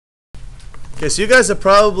Okay, so you guys have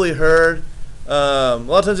probably heard, a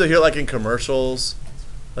lot of times you'll hear like in commercials,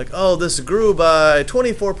 like, oh, this grew by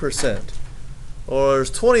 24%, or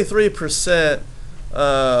there's 23%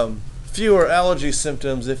 fewer allergy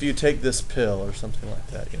symptoms if you take this pill, or something like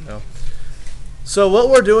that, you know. So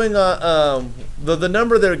what we're doing, the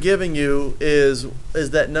number they're giving you is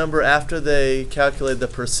that number after they calculate the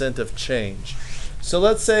percent of change. So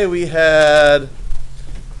let's say we had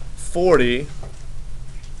 40,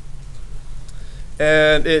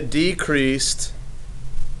 and it decreased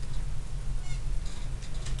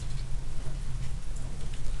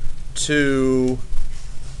to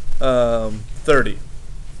 30.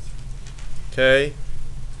 Okay.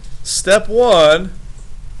 Step 1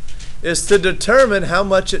 is to determine how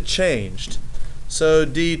much it changed. So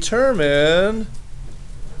determine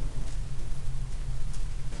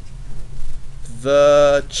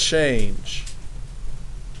the change.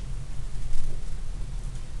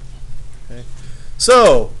 Okay.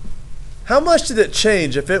 So how much did it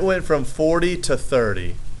change if it went from 40 to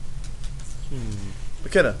 30?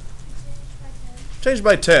 McKenna? Changed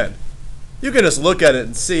by 10. You can just look at it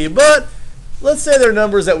and see, but let's say there are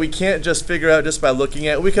numbers that we can't just figure out just by looking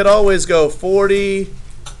at. We could always go 40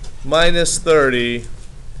 minus 30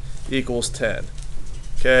 equals 10.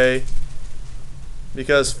 Okay?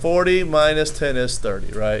 Because 40 minus 10 is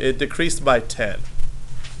 30, right? It decreased by 10.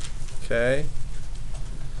 Okay?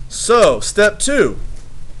 So, step 2.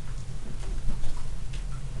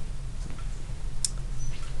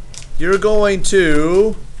 You're going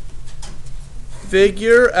to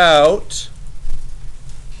figure out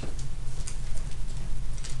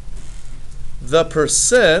the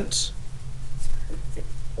percent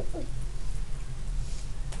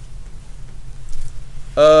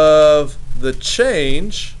of the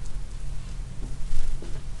change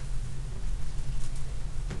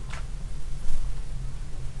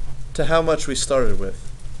to how much we started with.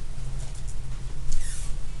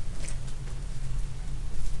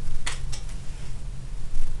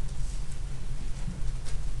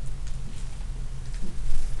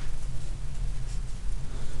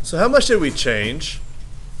 So how much did we change?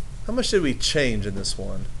 How much did we change in this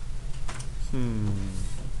one?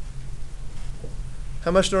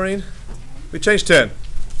 How much, Noreen? We changed 10.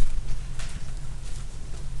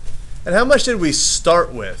 And how much did we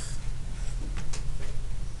start with?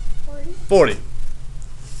 40.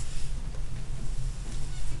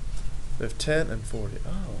 We have 10 and 40.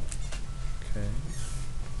 Oh, okay.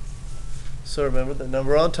 So remember, the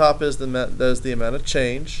number on top is the amount of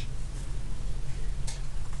change.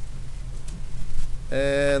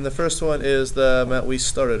 And the first one is the amount we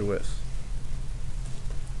started with.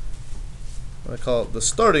 I call it the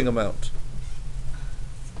starting amount.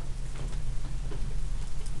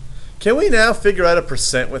 Can we now figure out a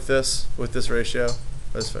percent with this ratio?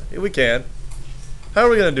 We can. How are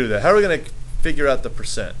we going to do that? How are we going to figure out the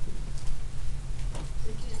percent?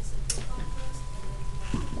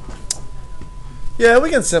 Yeah, we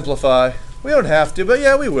can simplify. We don't have to, but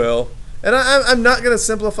yeah, we will. And I'm not going to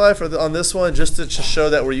simplify on this one just to show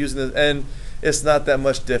that we're using it, and it's not that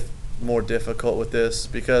much more difficult with this,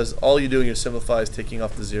 because all you do when you simplify is taking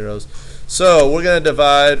off the zeros. So we're going to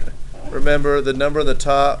divide. Remember, the number on the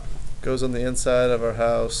top goes on the inside of our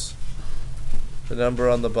house. The number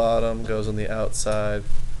on the bottom goes on the outside.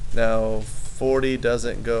 Now 40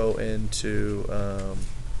 doesn't go into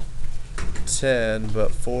 10,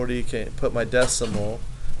 but 40 can't put my decimal.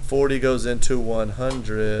 40 goes into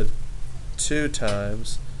 100. 2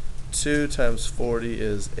 times 40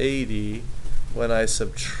 is 80. When I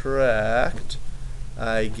subtract,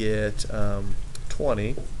 I get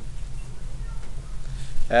 20.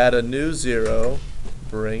 Add a new 0,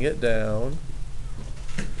 bring it down.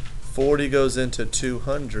 40 goes into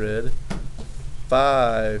 200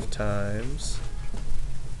 5 times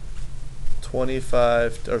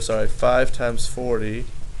 5 times 40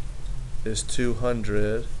 is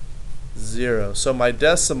 200. 0. So my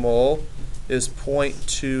decimal is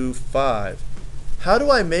 0.25. How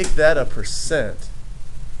do I make that a percent?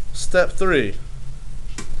 Step 3.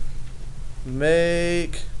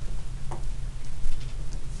 Make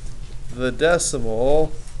the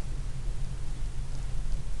decimal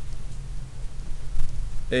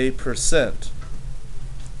a percent.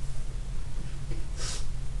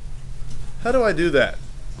 How do I do that?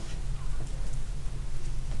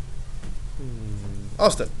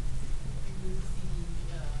 Austin.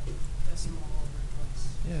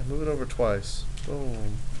 Yeah, move it over twice.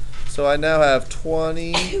 Boom. So I now have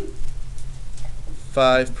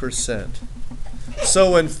 25%.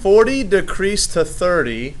 So when 40 decreased to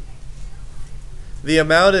 30, the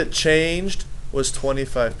amount it changed was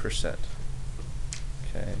 25%.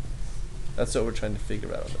 Okay. That's what we're trying to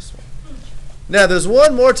figure out on this one. Now, there's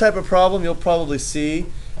one more type of problem you'll probably see,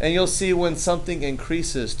 and you'll see when something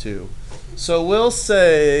increases to. So we'll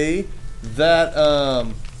say that,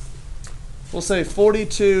 we'll say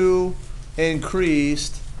 42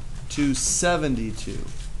 increased to 72.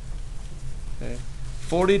 Okay,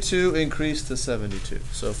 42 increased to 72.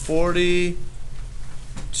 So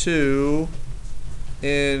 42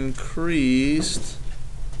 increased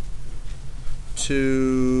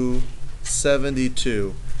to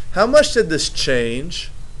 72. How much did this change?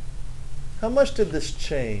 How much did this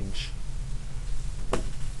change?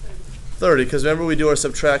 30, because remember we do our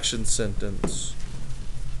subtraction sentence.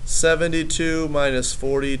 72 minus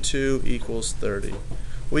 42 equals 30.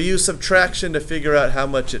 We use subtraction to figure out how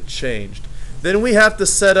much it changed. Then we have to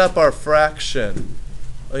set up our fraction,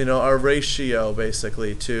 our ratio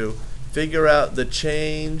basically, to figure out the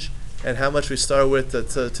change and how much we start with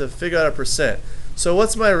to figure out a percent. So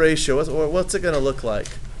what's my ratio? What's it going to look like?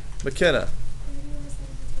 McKenna?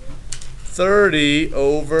 30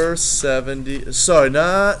 over 70. Sorry,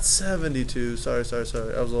 not 72. Sorry. I was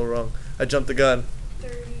a little wrong. I jumped the gun.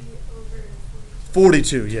 30 over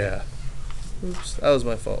 42, yeah. Oops, that was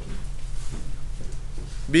my fault.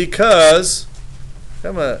 Because,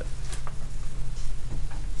 come on.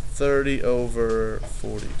 30 over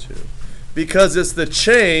 42. Because it's the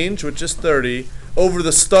change, which is 30, over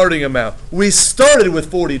the starting amount. We started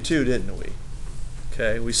with 42, didn't we?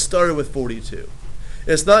 Okay, we started with 42.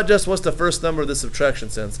 It's not just what's the first number of the subtraction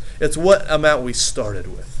sentence. It's what amount we started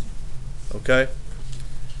with. Okay?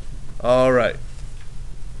 All right.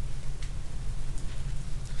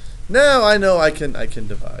 Now I know I can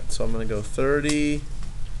divide. So I'm going to go 30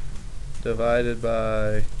 divided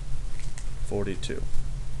by 42.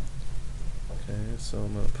 Okay, so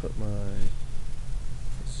I'm going to put my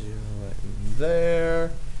 0 right in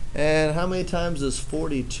there. And how many times does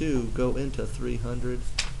 42 go into 300?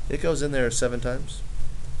 It goes in there 7 times.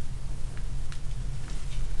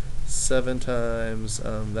 7 times,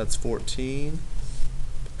 that's 14.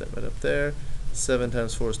 Put that right up there. 7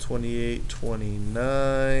 times 4 is 28,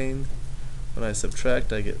 29. When I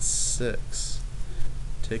subtract, I get 6.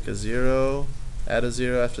 Take a 0, add a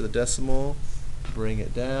 0 after the decimal, bring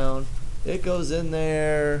it down. It goes in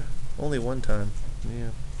there only 1 time. Yeah.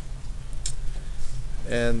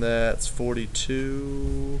 And that's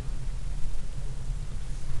 42.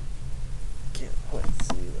 Can't quite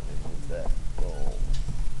see. Let me move that. Boom.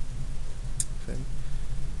 Okay.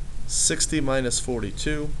 60 minus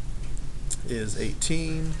 42 is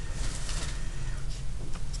 18.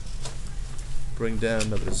 Bring down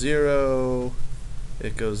another 0.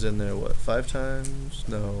 It goes in there, what, 5 times?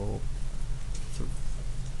 No.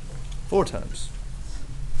 4 times.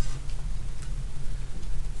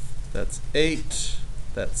 That's 8.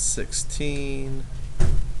 That's 16.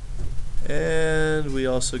 And we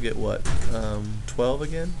also get what? 12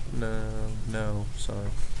 again? No, sorry.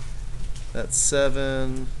 That's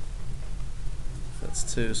 7. That's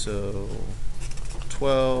 2, so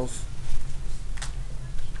 12.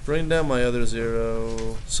 Bring down my other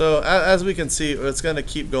 0. So as we can see, it's going to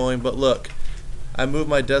keep going, but look, I moved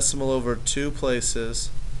my decimal over 2 places.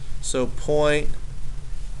 So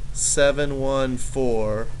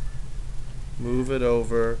 0.714, move it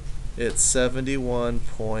over, it's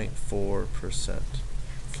 71.4%.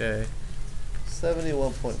 Okay?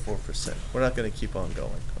 71.4%. We're not going to keep on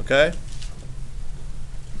going. Okay?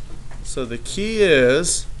 So the key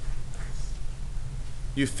is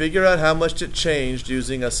you figure out how much it changed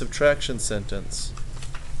using a subtraction sentence.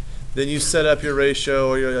 Then you set up your ratio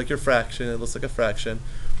or your fraction, it looks like a fraction,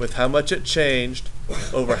 with how much it changed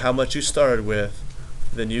over how much you started with.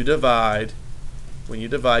 Then you divide. When you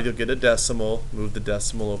divide, you'll get a decimal. Move the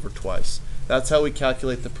decimal over twice. That's how we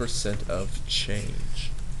calculate the percent of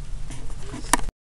change.